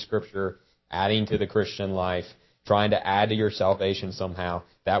adding to Scripture, adding to the Christian life, trying to add to your salvation somehow,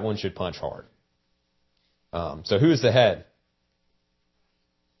 that one should punch hard. So who's the head?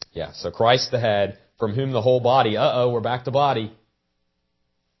 Yeah, so Christ the head, from whom the whole body, we're back to body.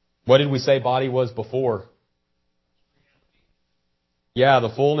 What did we say body was before? Yeah, the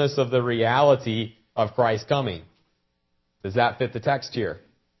fullness of the reality of Christ coming. Does that fit the text here?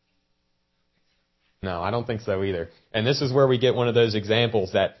 No, I don't think so either. And this is where we get one of those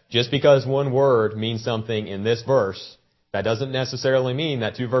examples that just because one word means something in this verse, that doesn't necessarily mean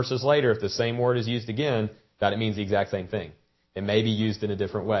that 2 verses later, if the same word is used again, that it means the exact same thing. It may be used in a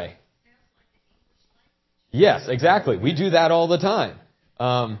different way. Yes, exactly. We do that all the time.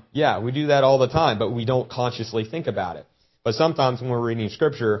 We do that all the time, but we don't consciously think about it. But sometimes when we're reading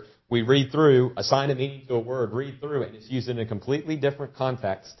Scripture, we read through, assign a meaning to a word, read through it, and it's used in a completely different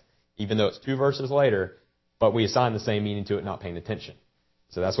context, even though it's 2 verses later, but we assign the same meaning to it, not paying attention.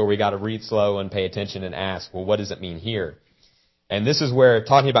 So that's where we got to read slow and pay attention and ask, well, what does it mean here? And this is where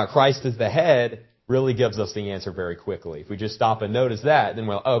talking about Christ as the head really gives us the answer very quickly. If we just stop and notice that, then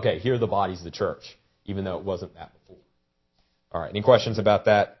okay, here the body's the church, even though it wasn't that before. All right, any questions about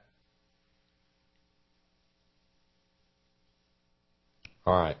that?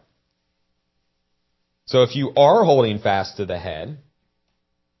 All right. So if you are holding fast to the head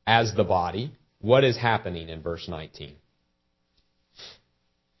as the body, what is happening in verse 19?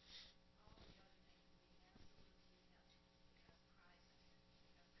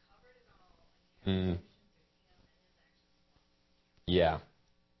 Yeah,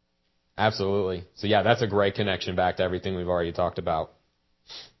 absolutely. So yeah, that's a great connection back to everything we've already talked about.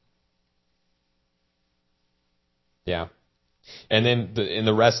 Yeah. And then in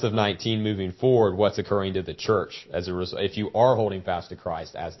the rest of 19 moving forward, what's occurring to the church as a result? If you are holding fast to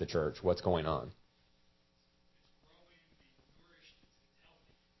Christ as the church, what's going on?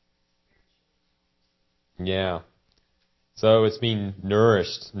 Yeah. So it's being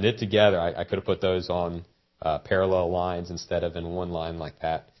nourished, knit together. I could have put those on parallel lines instead of in one line like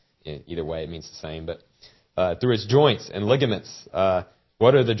that. Either way, it means the same. But through its joints and ligaments.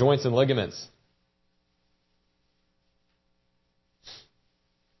 What are the joints and ligaments?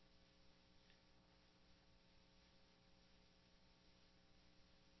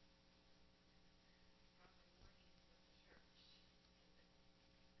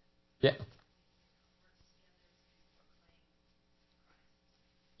 Yeah.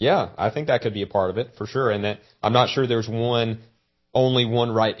 Yeah, I think that could be a part of it for sure. And that I'm not sure there's only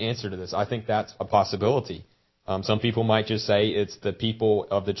one right answer to this. I think that's a possibility. Some people might just say it's the people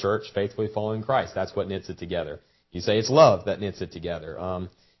of the church faithfully following Christ. That's what knits it together. You say it's love that knits it together.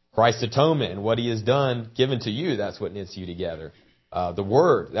 Christ's atonement and what He has done, given to you, that's what knits you together. The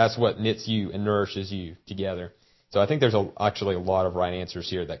Word, that's what knits you and nourishes you together. So I think there's actually a lot of right answers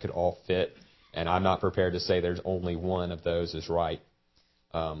here that could all fit. And I'm not prepared to say there's only one of those is right.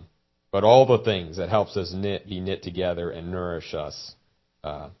 But all the things that helps us be knit together and nourish us,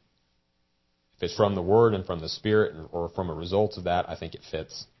 if it's from the Word and from the Spirit or from a result of that, I think it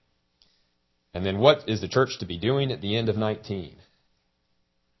fits. And then what is the church to be doing at the end of 19?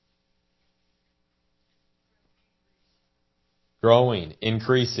 Growing,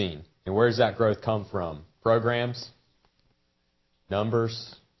 increasing. And where does that growth come from? Programs?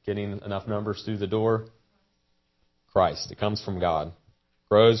 Numbers, getting enough numbers through the door. Christ. It comes from God.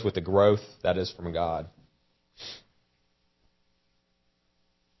 Grows with the growth that is from God.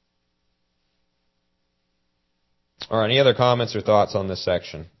 All right, any other comments or thoughts on this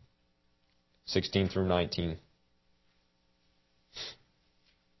section? 16 through 19.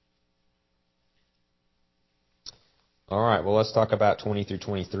 All right, well, let's talk about 20 through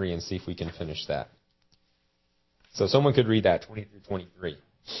 23 and see if we can finish that. So someone could read that, 20 through 23.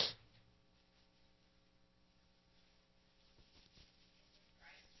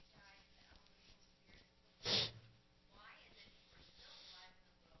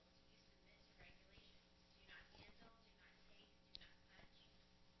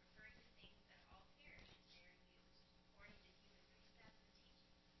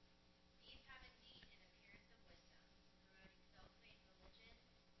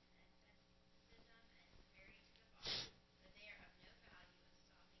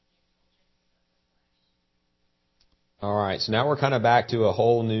 All right, so now we're kind of back to a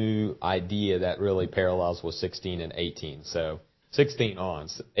whole new idea that really parallels with 16 and 18. So 16 on,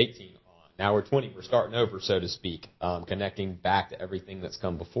 18 on. Now we're 20. We're starting over, so to speak, connecting back to everything that's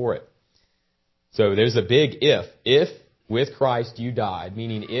come before it. So there's a big if. If with Christ you died,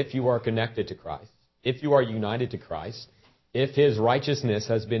 meaning if you are connected to Christ, if you are united to Christ, if His righteousness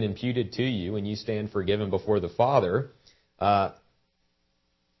has been imputed to you and you stand forgiven before the Father,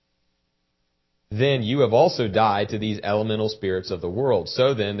 then you have also died to these elemental spirits of the world.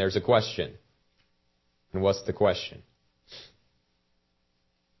 So then there's a question. And what's the question?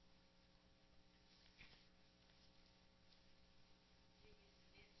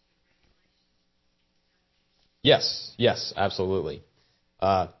 Yes, absolutely.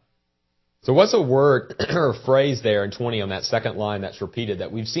 So what's a word or phrase there in 20 on that second line that's repeated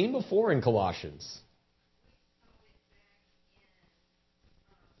that we've seen before in Colossians?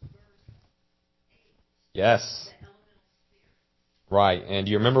 Yes. Right. And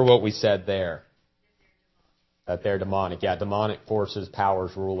do you remember what we said there? That they're demonic. Yeah, demonic forces,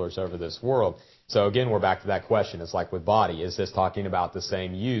 powers, rulers over this world. So again, we're back to that question. It's like with body. Is this talking about the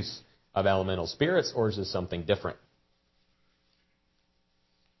same use of elemental spirits, or is this something different?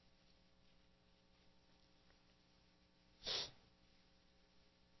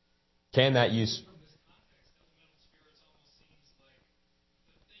 Can that use...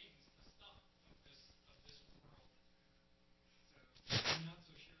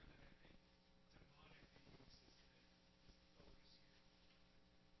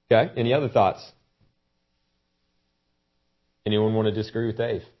 Okay, any other thoughts? Anyone want to disagree with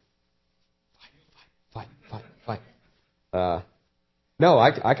Dave? Fight. No,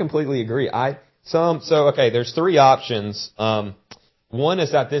 I completely agree. There's three options. One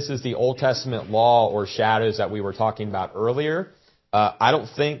is that this is the Old Testament law or shadows that we were talking about earlier. I don't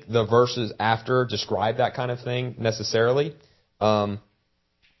think the verses after describe that kind of thing necessarily.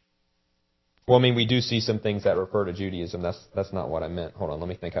 We do see some things that refer to Judaism. That's not what I meant. Hold on, let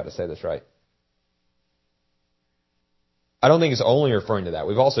me think how to say this right. I don't think it's only referring to that.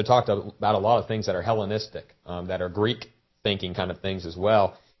 We've also talked about a lot of things that are Hellenistic, that are Greek thinking kind of things as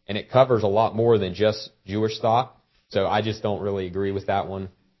well. And it covers a lot more than just Jewish thought. So I just don't really agree with that one.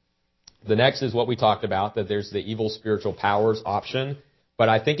 The next is what we talked about, that there's the evil spiritual powers option. But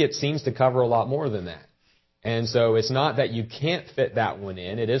I think it seems to cover a lot more than that. And so it's not that you can't fit that one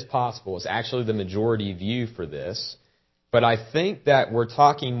in. It is possible. It's actually the majority view for this. But I think that we're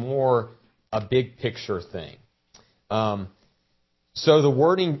talking more a big picture thing. So the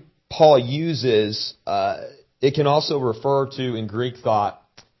wording Paul uses, it can also refer to, in Greek thought,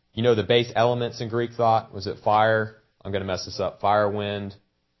 the base elements in Greek thought. Was it fire? I'm going to mess this up. Fire, wind,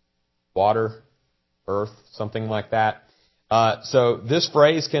 water, earth, something like that. So this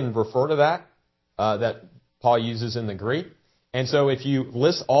phrase can refer to that Paul uses in the Greek. And so if you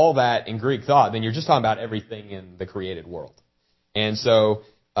list all that in Greek thought, then you're just talking about everything in the created world. And so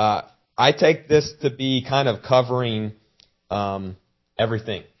I take this to be kind of covering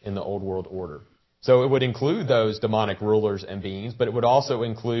everything in the old world order. So it would include those demonic rulers and beings, but it would also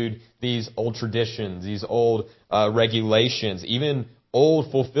include these old traditions, these old regulations, even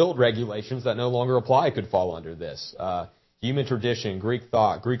old fulfilled regulations that no longer apply could fall under this. Human tradition, Greek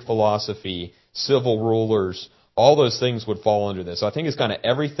thought, Greek philosophy, civil rulers, all those things would fall under this. So I think it's kind of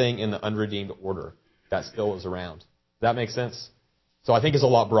everything in the unredeemed order that still is around. Does that make sense? So I think it's a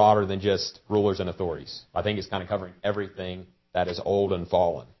lot broader than just rulers and authorities. I think it's kind of covering everything that is old and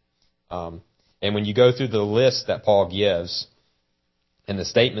fallen. And when you go through the list that Paul gives and the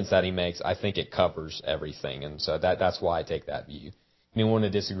statements that he makes, I think it covers everything. And so that's why I take that view. Anyone want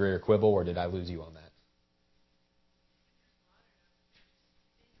to disagree or quibble, or did I lose you on that?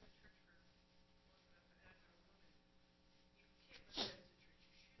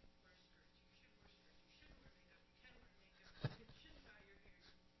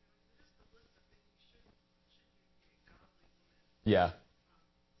 Yeah.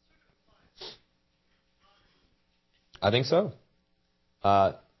 I think so.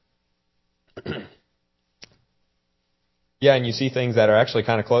 Yeah, and you see things that are actually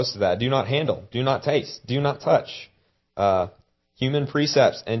kind of close to that. Do not handle, do not taste, do not touch. Human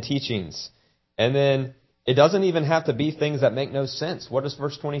precepts and teachings. And then it doesn't even have to be things that make no sense. What does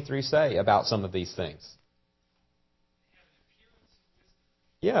verse 23 say about some of these things?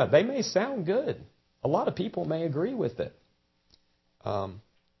 Yeah, they may sound good. A lot of people may agree with it. But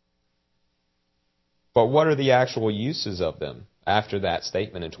what are the actual uses of them after that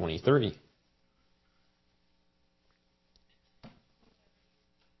statement in 23?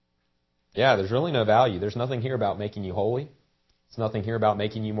 Yeah, there's really no value. There's nothing here about making you holy. It's nothing here about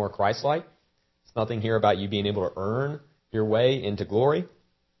making you more Christ-like. It's nothing here about you being able to earn your way into glory.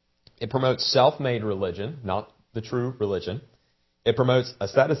 It promotes self-made religion, not the true religion. It promotes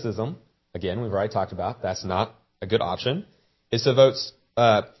asceticism. Again, we've already talked about that's not a good option. It devotes,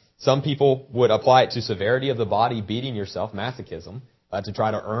 some people would apply it to severity of the body, beating yourself, masochism, to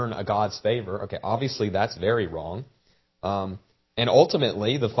try to earn a God's favor. Okay, obviously that's very wrong. And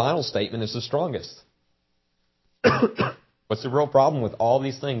ultimately, the final statement is the strongest. What's the real problem with all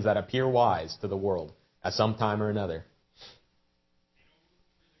these things that appear wise to the world at some time or another?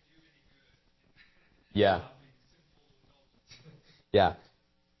 Yeah. Yeah.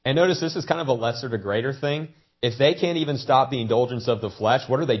 And notice this is kind of a lesser to greater thing. If they can't even stop the indulgence of the flesh,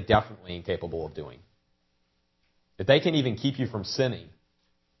 what are they definitely incapable of doing? If they can even keep you from sinning,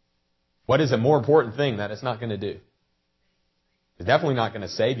 what is a more important thing that it's not going to do? It's definitely not going to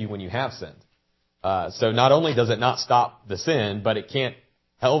save you when you have sinned. So not only does it not stop the sin, but it can't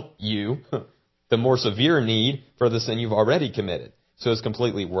help you the more severe need for the sin you've already committed. So it's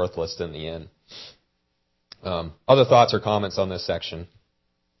completely worthless in the end. Other thoughts or comments on this section?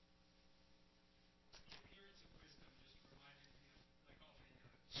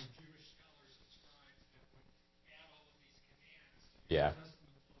 Yeah.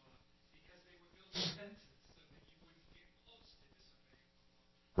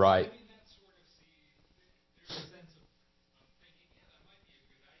 Right.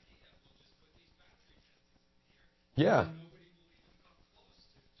 Yeah.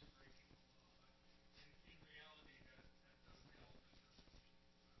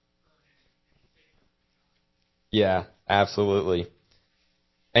 Yeah, absolutely.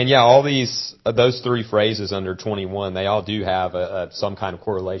 And yeah, all those three phrases under 21, they all do have some kind of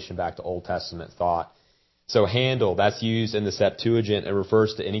correlation back to Old Testament thought. So handle, that's used in the Septuagint. It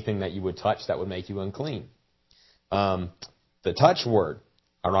refers to anything that you would touch that would make you unclean. The touch word,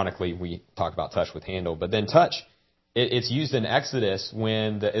 ironically, we talk about touch with handle, but then touch, it's used in Exodus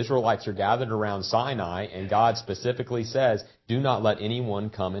when the Israelites are gathered around Sinai and God specifically says, do not let anyone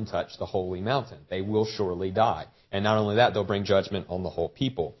come and touch the holy mountain. They will surely die. And not only that, they'll bring judgment on the whole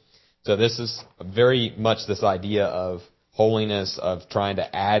people. So this is very much this idea of holiness, of trying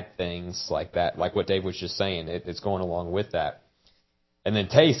to add things like that, like what Dave was just saying. It's going along with that. And then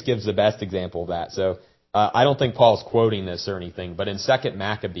taste gives the best example of that. So I don't think Paul's quoting this or anything, but in 2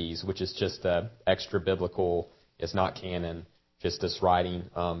 Maccabees, which is just extra biblical, it's not canon, just this writing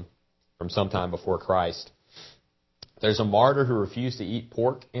from sometime before Christ. There's a martyr who refused to eat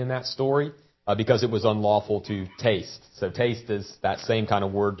pork in that story because it was unlawful to taste. So taste is that same kind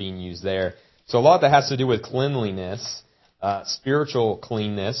of word being used there. So a lot that has to do with cleanliness, spiritual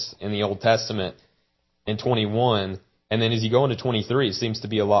cleanness in the Old Testament in 21. And then as you go into 23, it seems to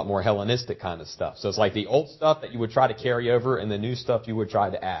be a lot more Hellenistic kind of stuff. So it's like the old stuff that you would try to carry over and the new stuff you would try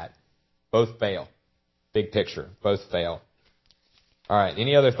to add. Both fail. Big picture. Both fail. All right.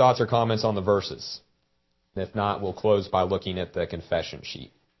 Any other thoughts or comments on the verses? If not, we'll close by looking at the confession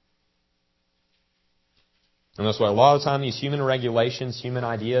sheet. And that's why a lot of the time these human regulations, human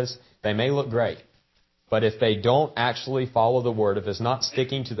ideas, they may look great. But if they don't actually follow the Word, if it's not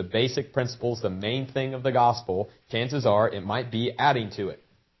sticking to the basic principles, the main thing of the gospel, chances are it might be adding to it.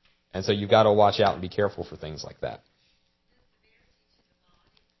 And so you've got to watch out and be careful for things like that.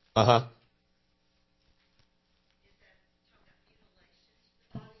 Uh-huh.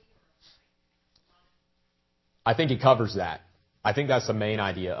 I think it covers that. I think that's the main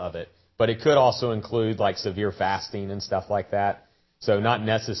idea of it. But it could also include like severe fasting and stuff like that. So not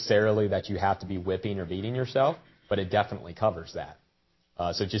necessarily that you have to be whipping or beating yourself, but it definitely covers that.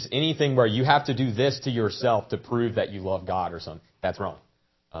 So just anything where you have to do this to yourself to prove that you love God or something, that's wrong.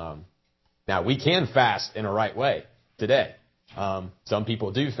 Now, we can fast in a right way today. Some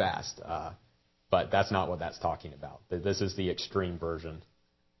people do fast, but that's not what that's talking about. This is the extreme version.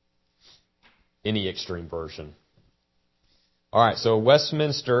 Any extreme version. All right, so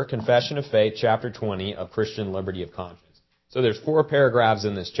Westminster Confession of Faith, chapter 20 of Christian Liberty of Conscience. So there's 4 paragraphs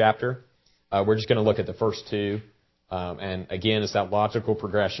in this chapter. We're just going to look at the first 2. And again, it's that logical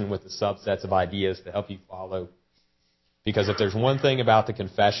progression with the subsets of ideas to help you follow. Because if there's one thing about the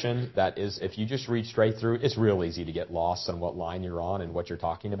confession, that is, if you just read straight through, it's real easy to get lost on what line you're on and what you're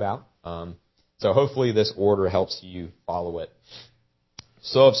talking about. So hopefully this order helps you follow it.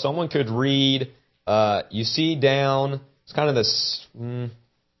 So if someone could read, you see down, it's kind of this,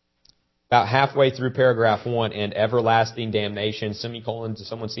 about halfway through paragraph 1, and everlasting damnation, semicolon. Does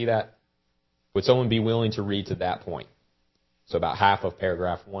someone see that? Would someone be willing to read to that point? So about half of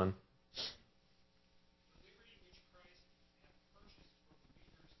paragraph 1.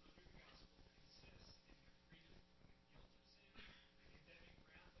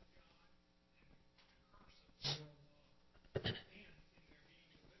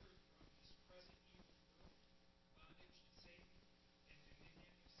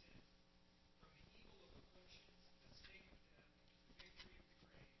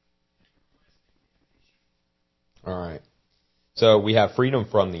 All right. So we have freedom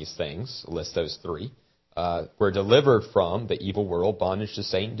from these things. List those 3. We're delivered from the evil world, bondage to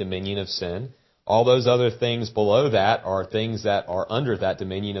Satan, dominion of sin. All those other things below that are things that are under that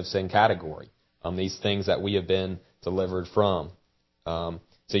dominion of sin category. These things that we have been delivered from. So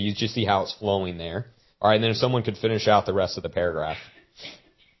you just see how it's flowing there. All right, and then if someone could finish out the rest of the paragraph.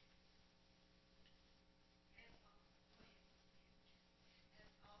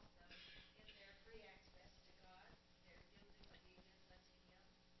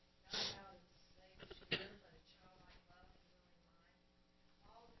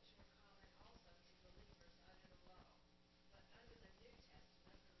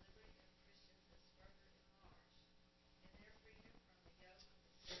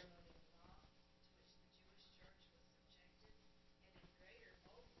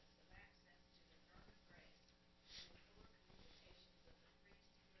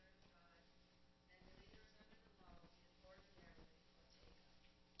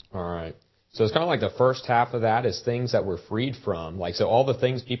 All right. So it's kind of like the first half of that is things that we're freed from. Like, so all the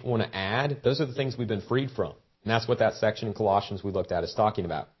things people want to add, those are the things we've been freed from. And that's what that section in Colossians we looked at is talking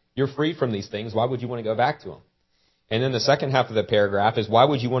about. You're free from these things. Why would you want to go back to them? And then the second half of the paragraph is why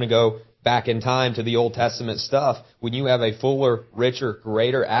would you want to go back in time to the Old Testament stuff when you have a fuller, richer,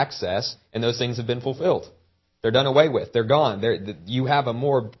 greater access and those things have been fulfilled? They're done away with. They're gone. You have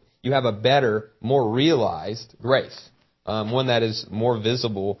a better, more realized grace. One that is more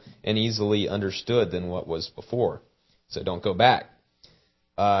visible and easily understood than what was before. So don't go back.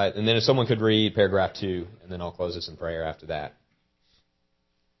 And then if someone could read paragraph 2, and then I'll close this in prayer after that.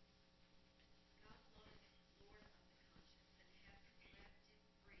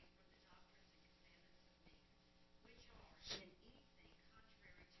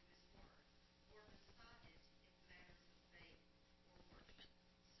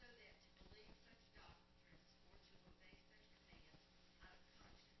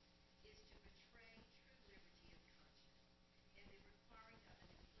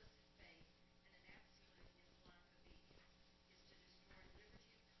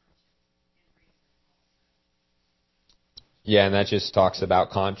 Yeah, and that just talks about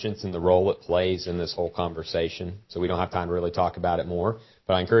conscience and the role it plays in this whole conversation. So we don't have time to really talk about it more.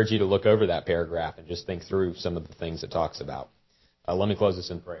 But I encourage you to look over that paragraph and just think through some of the things it talks about. Let me close this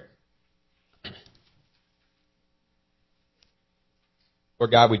in prayer.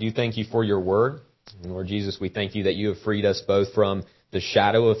 Lord God, we do thank you for your word. And Lord Jesus, we thank you that you have freed us both from the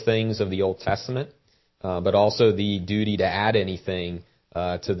shadow of things of the Old Testament, but also the duty to add anything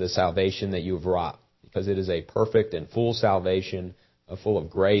to the salvation that you have wrought. Because it is a perfect and full salvation, full of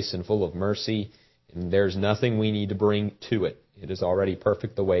grace and full of mercy, and there's nothing we need to bring to it. It is already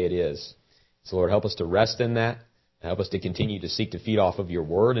perfect the way it is. So Lord, help us to rest in that. Help us to continue to seek to feed off of your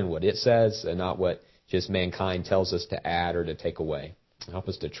word and what it says, and not what just mankind tells us to add or to take away. Help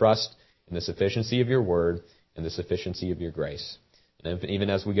us to trust in the sufficiency of your word and the sufficiency of your grace. And even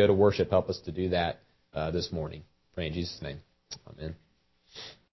as we go to worship, help us to do that this morning. Pray in Jesus' name. Amen.